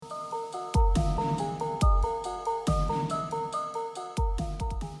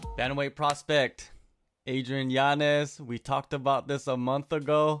Bantamweight prospect, Adrian Yanez. We talked about this a month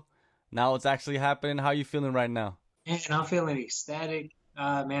ago. Now it's actually happening. How are you feeling right now? Man, I'm feeling ecstatic.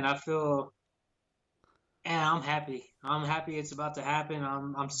 Man, I feel, man, I'm happy. I'm happy it's about to happen.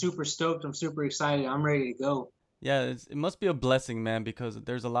 I'm super stoked. I'm super excited. I'm ready to go. Yeah, it must be a blessing, man, because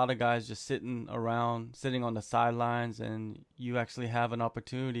there's a lot of guys just sitting around, sitting on the sidelines, and you actually have an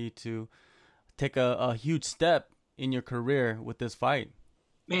opportunity to take a huge step in your career with this fight.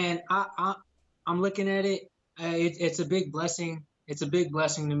 Man, I'm looking at it. It's a big blessing. It's a big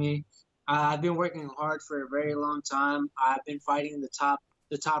blessing to me. I've been working hard for a very long time. I've been fighting the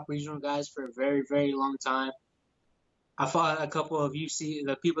top regional guys for a very, very long time. I fought a couple of UFC,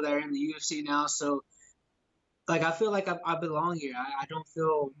 the people that are in the UFC now. So like I feel like I belong here. I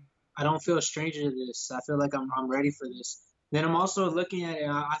don't feel a stranger to this. I feel like I'm ready for this. Then I'm also looking at it.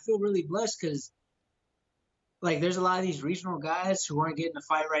 I feel really blessed because like there's a lot of these regional guys who aren't getting a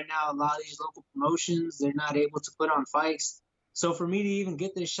fight right now. A lot of these local promotions, they're not able to put on fights. So for me to even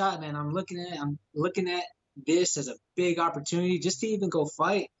get this shot, man, I'm looking at this as a big opportunity just to even go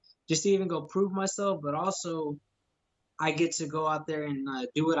fight, just to even go prove myself. But also I get to go out there and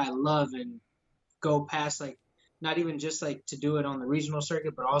do what I love and go past like not even just like to do it on the regional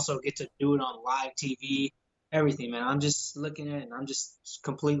circuit, but also get to do it on live TV, everything, man. I'm just looking at it and I'm just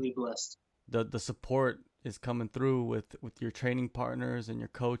completely blessed. The support is coming through with your training partners and your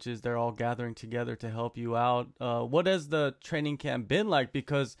coaches. They're all gathering together to help you out. What has the training camp been like?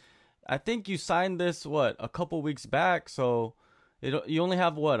 Because I think you signed this a couple weeks back, so you only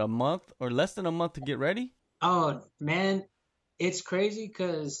have a month or less than a month to get ready. Oh man, it's crazy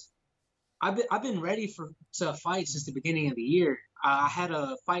because I've been ready for to fight since the beginning of the year. I had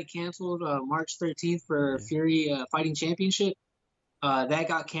a fight canceled March 13th for Yeah. Fury Fighting Championship. That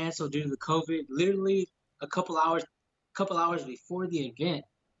got canceled due to the COVID. Literally a couple hours before the event.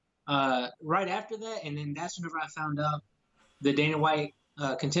 Right after that, and then that's whenever I found out the Dana White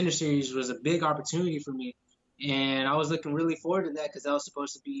Contender Series was a big opportunity for me, and I was looking really forward to that because that was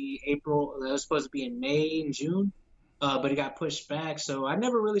supposed to be April. That was supposed to be in May and June, but it got pushed back. So I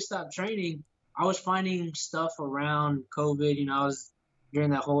never really stopped training. I was finding stuff around COVID. I was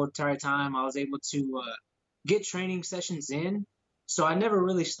during that whole entire time. I was able to get training sessions in, so I never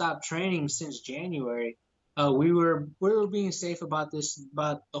really stopped training since January. We were being safe about this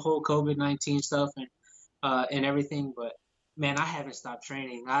about the whole COVID-19 stuff and everything, but man, I haven't stopped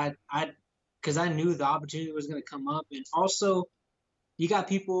training. Because I knew the opportunity was going to come up, and also you got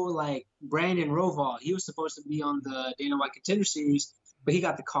people like Brandon Roval. He was supposed to be on the Dana White Contender Series, but he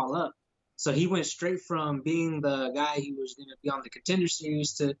got the call up, so he went straight from being the guy he was going to be on the Contender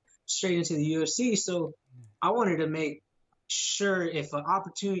Series to straight into the UFC. So I wanted to make sure if an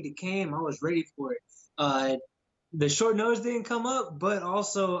opportunity came, I was ready for it. Uh, the short notice didn't come up, but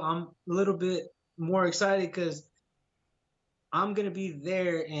also I'm a little bit more excited because I'm gonna be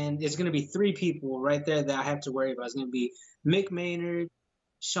there, and it's gonna be three people right there that I have to worry about. It's gonna be Mick Maynard,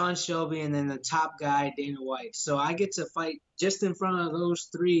 Sean Shelby, and then the top guy, Dana White. So I get to fight just in front of those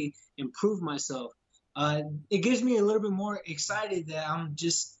three and prove myself. It gives me a little bit more excited that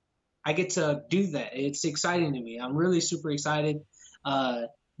I get to do that. It's exciting to me. I'm really super excited. Uh,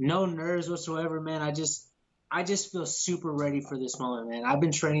 no nerves whatsoever, man. I just feel super ready for this moment, man. I've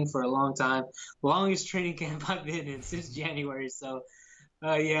been training for a long time, longest training camp I've been in since January. So,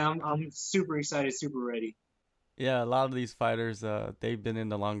 yeah, I'm super excited, super ready. Yeah, a lot of these fighters, they've been in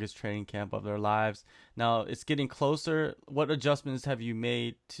the longest training camp of their lives. Now it's getting closer. What adjustments have you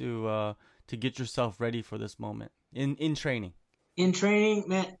made to get yourself ready for this moment in training? In training,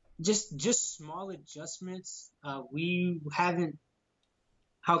 man, just small adjustments. We haven't.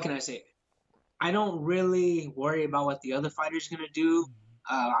 How can I say it? I don't really worry about what the other fighter's gonna do.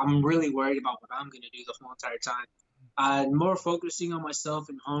 I'm really worried about what I'm gonna do the whole entire time. I'm more focusing on myself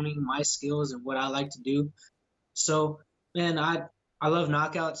and honing my skills and what I like to do. So, man, I love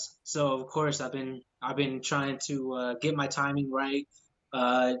knockouts. So of course I've been trying to get my timing right,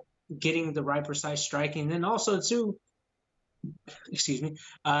 uh, getting the right precise striking. Then also too, excuse me,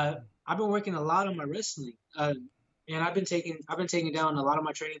 I've been working a lot on my wrestling. And I've been taking down a lot of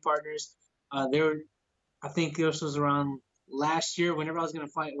my training partners. They were I think this was around last year whenever I was gonna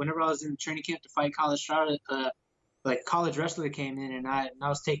fight. Whenever I was in training camp to fight College Charlotte, like College Wrestler came in and I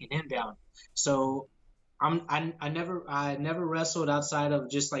was taking him down. So I never wrestled outside of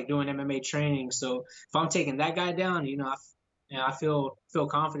just like doing MMA training. So if I'm taking that guy down, I feel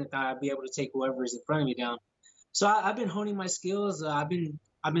confident that I'll be able to take whoever is in front of me down. So I've been honing my skills. I've been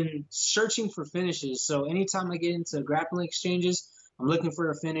searching for finishes. So anytime I get into grappling exchanges, I'm looking for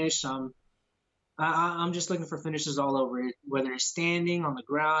a finish. I'm just looking for finishes all over it, whether it's standing on the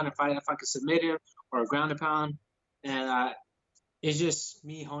ground, if I could submit him, or a ground and pound, and it's just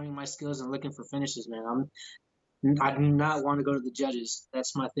me honing my skills and looking for finishes, man. I do not want to go to the judges.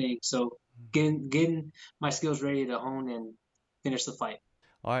 That's my thing. So getting my skills ready to hone and finish the fight.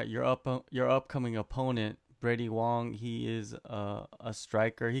 All right, your upcoming opponent, Brady Wong. He is a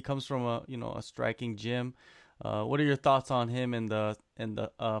striker. He comes from a striking gym. What are your thoughts on him and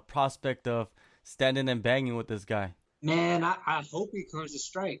the prospect of standing and banging with this guy? Man, I hope he comes to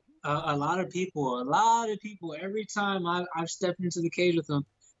strike. A lot of people, every time I've stepped into the cage with them,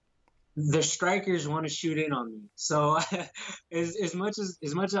 the strikers want to shoot in on me. So as much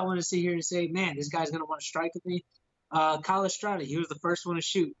as I want to sit here and say, man, this guy's gonna want to strike with me. Kyle Estrada, he was the first one to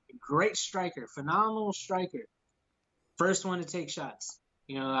shoot. Great striker, phenomenal striker. First one to take shots.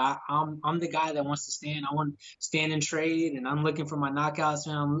 I'm the guy that wants to stand. I want to stand and trade, and I'm looking for my knockouts.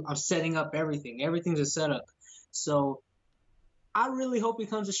 Man, I'm setting up everything. Everything's a setup. So I really hope he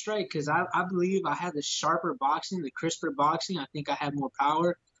comes to strike because I believe I have the sharper boxing, the crisper boxing. I think I have more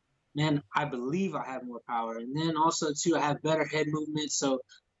power. Man, I believe I have more power. And then also, too, I have better head movement. So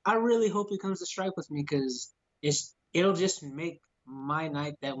I really hope he comes to strike with me because it'll just make my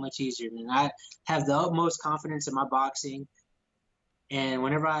night that much easier. And I have the utmost confidence in my boxing. And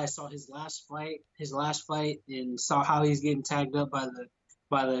whenever I saw his last fight, and saw how he's getting tagged up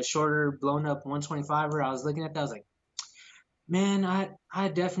by the shorter, blown up 125er, I was looking at that. I was like, man, I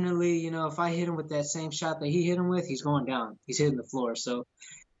definitely, if I hit him with that same shot that he hit him with, he's going down. He's hitting the floor. So,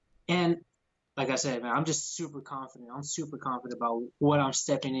 and like I said, man, I'm just super confident. I'm super confident about what I'm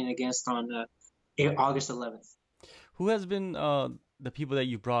stepping in against on August 11th. Who has been the people that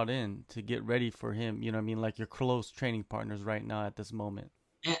you brought in to get ready for him? You know what I mean? Like your close training partners right now at this moment.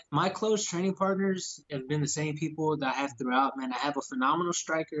 And my close training partners have been the same people that I have throughout, man. I have a phenomenal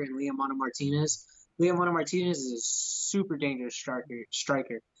striker in Liam Martinez. Liam Martinez is a super dangerous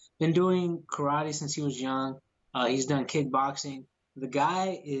striker. Been doing karate since he was young. He's done kickboxing. The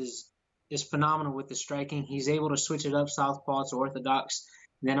guy is phenomenal with the striking. He's able to switch it up southpaw to orthodox.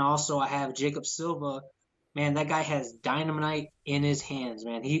 And then also I have Jacob Silva. Man, that guy has dynamite in his hands,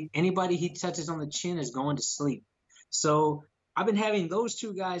 man. Anybody he touches on the chin is going to sleep. So I've been having those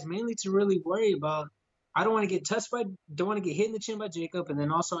two guys mainly to really worry about. I don't want to get don't want to get hit in the chin by Jacob, and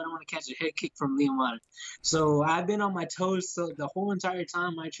then also I don't want to catch a head kick from Liam Lana. So I've been on my toes the whole entire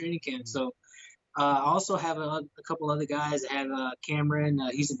time my training camp. So I also have a couple other guys. I have Cameron.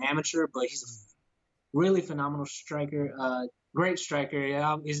 He's an amateur, but he's a really phenomenal striker. Great striker.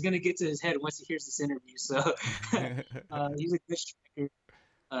 Yeah, he's gonna get to his head once he hears this interview. So he's a good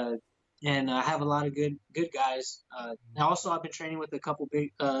striker. And I have a lot of good guys. And also, I've been training with a couple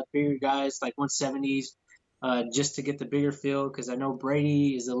bigger guys, like 170s, just to get the bigger feel. Because I know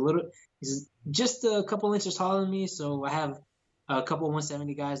Brady he's just a couple inches taller than me. So I have a couple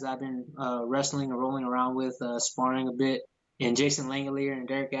 170 guys that I've been wrestling and rolling around with, sparring a bit, and Jason Langelier and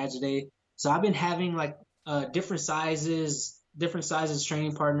Derek Adjade. So I've been having like different sizes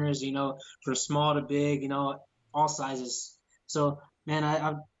training partners, from small to big, all sizes. So man,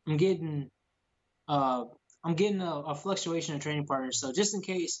 I'm getting a fluctuation of training partners. So just in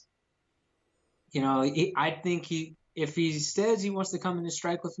case, I think if he says he wants to come in and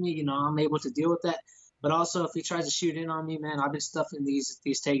strike with me, I'm able to deal with that. But also if he tries to shoot in on me, man, I've been stuffing these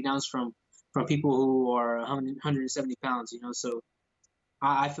takedowns from people who are 170 pounds, so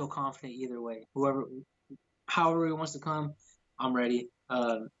I feel confident either way. However he wants to come, I'm ready.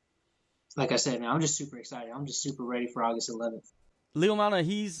 Like I said, man, I'm just super excited. I'm just super ready for August 11th. Leo Mana,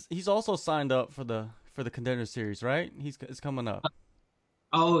 he's also signed up for the Contender Series, right? It's coming up.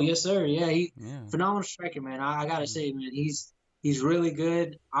 Oh yes, sir. Yeah, phenomenal striker, man. I gotta say, man, he's really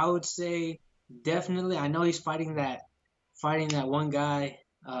good. I would say definitely. I know he's fighting that one guy.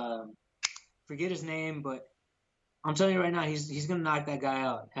 Forget his name, but I'm telling you right now, he's gonna knock that guy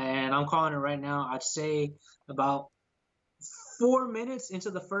out, and I'm calling it right now. I'd say about 4 minutes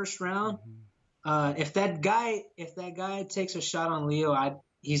into the first round. If that guy takes a shot on Leo,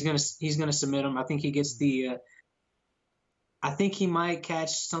 he's gonna submit him. I think he gets I think he might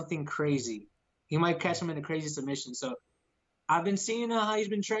catch something crazy. He might catch him in a crazy submission. So I've been seeing how he's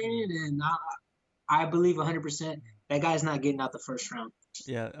been training, and I believe 100% that guy's not getting out the first round.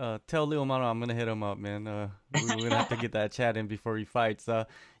 Yeah, tell Leo Mano I'm gonna hit him up, man. We're gonna have to get that chat in before he fights.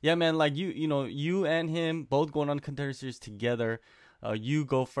 Yeah, man, like you and him both going on Contender Series together. You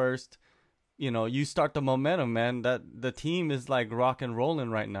go first. You start the momentum, man. That the team is like rock and rolling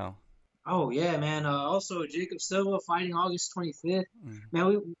right now. Oh yeah, man. Also Jacob Silva fighting August 25th.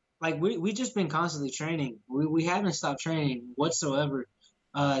 Man, we just been constantly training. We haven't stopped training whatsoever.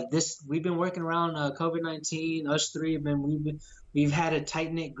 This we've been working around COVID-19. Us three have been we've had a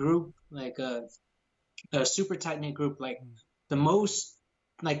tight knit group, like a super tight knit group. Like the most,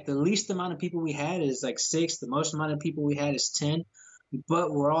 like the least amount of people we had is like six. The most amount of people we had is 10.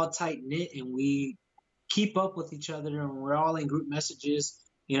 But we're all tight knit and we keep up with each other and we're all in group messages.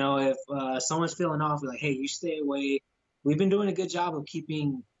 You know, if someone's feeling off, we're like, hey, you stay away. We've been doing a good job of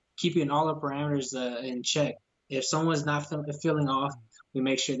keeping all our parameters in check. If someone's not feeling off, we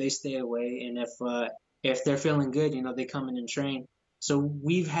make sure they stay away. And if they're feeling good, you know, they come in and train. So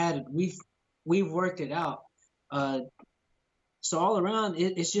we've worked it out. So all around,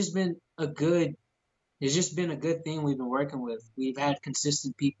 it's just been a good thing we've been working with. We've had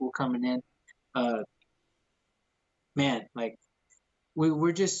consistent people coming in. Man, like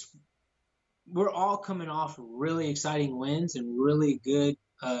we're all coming off really exciting wins and really good.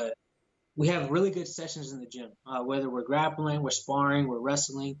 We have really good sessions in the gym. Whether we're grappling, we're sparring, we're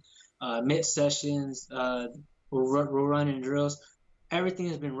wrestling, mid sessions, we're running drills. Everything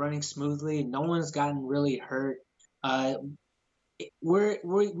has been running smoothly. No one's gotten really hurt.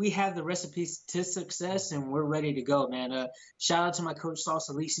 We have the recipes to success and we're ready to go, man. Shout out to my coach Sauce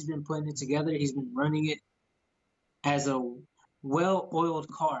Elise. He's been putting it together. He's been running it as a well-oiled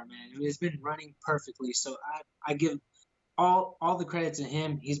car, man. It's been running perfectly. So I give all the credit to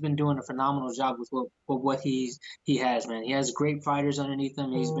him. He's been doing a phenomenal job with what he has, man. He has great fighters underneath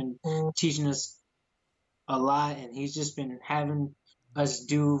him. He's been teaching us a lot, and he's just been having us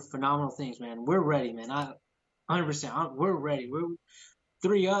do phenomenal things, man. We're ready, man. 100%. We're ready. We're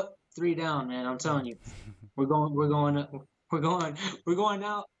 3 up, 3 down, man. I'm telling you, we're going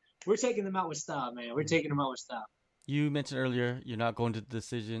out. We're taking them out with style, man. We're taking them out with style. You mentioned earlier you're not going to the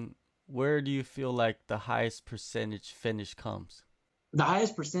decision. Where do you feel like the highest percentage finish comes? The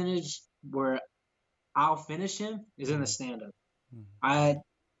highest percentage where I'll finish him is in the stand-up.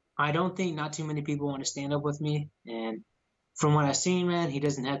 I don't think not too many people want to stand up with me, and from what I've seen, man, he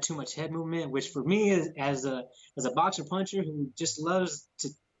doesn't have too much head movement, which for me, as a boxer puncher who just loves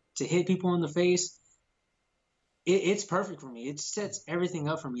to hit people in the face, it's perfect for me. It sets everything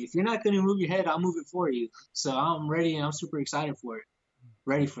up for me. If you're not going to move your head, I'll move it for you. So I'm ready and I'm super excited for it.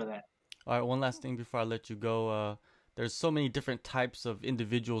 Ready for that. All right, one last thing before I let you go. There's so many different types of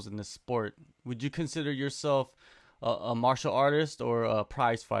individuals in the sport. Would you consider yourself a martial artist or a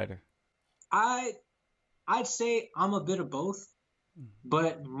prize fighter? I'd say I'm a bit of both,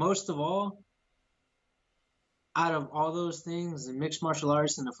 but most of all, out of all those things, a mixed martial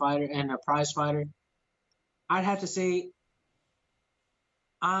artist and a fighter and a prize fighter, I'd have to say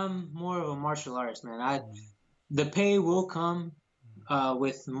I'm more of a martial artist, man. The pay will come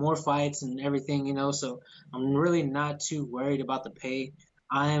with more fights and everything, you know, so I'm really not too worried about the pay.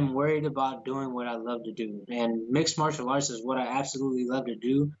 I am worried about doing what I love to do, and mixed martial arts is what I absolutely love to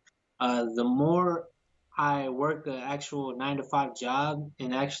do. The more I work the actual 9 to 5 job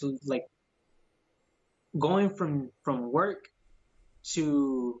and actually like going from work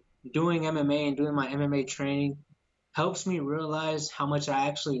to doing MMA and doing my MMA training helps me realize how much I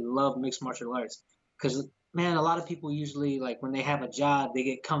actually love mixed martial arts. Because, man, a lot of people usually, like, when they have a job, they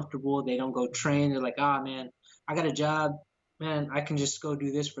get comfortable, they don't go train. They're like, man, I got a job, man, I can just go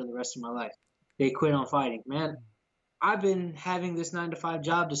do this for the rest of my life. They quit on fighting. Man, I've been having this 9 to 5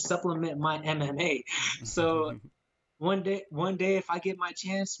 job to supplement my MMA. So one day, if I get my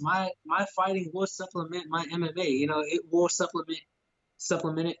chance, my fighting will supplement my MMA. You know, it will supplement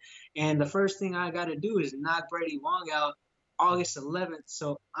it. And the first thing I got to do is knock Brady Wong out August 11th,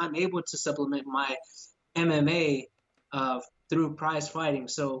 so I'm able to supplement my MMA through prize fighting.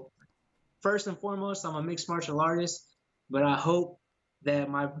 So first and foremost, I'm a mixed martial artist, but I hope that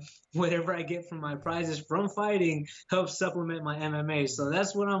whatever I get from my prizes from fighting helps supplement my MMA. So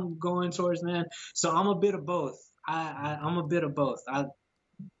that's what I'm going towards, man. So I'm a bit of both. I'm a bit of both.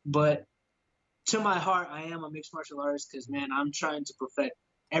 But to my heart, I am a mixed martial artist because, man, I'm trying to perfect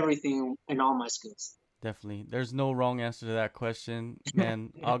everything in all my skills. Definitely. There's no wrong answer to that question,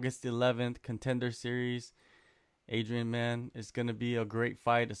 man. August 11th, Contender Series. Adrian, man, it's going to be a great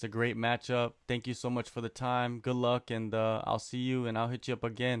fight. It's a great matchup. Thank you so much for the time. Good luck, and I'll see you, and I'll hit you up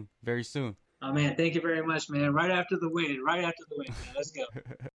again very soon. Oh, man, thank you very much, man. Right after the win, man. Let's go.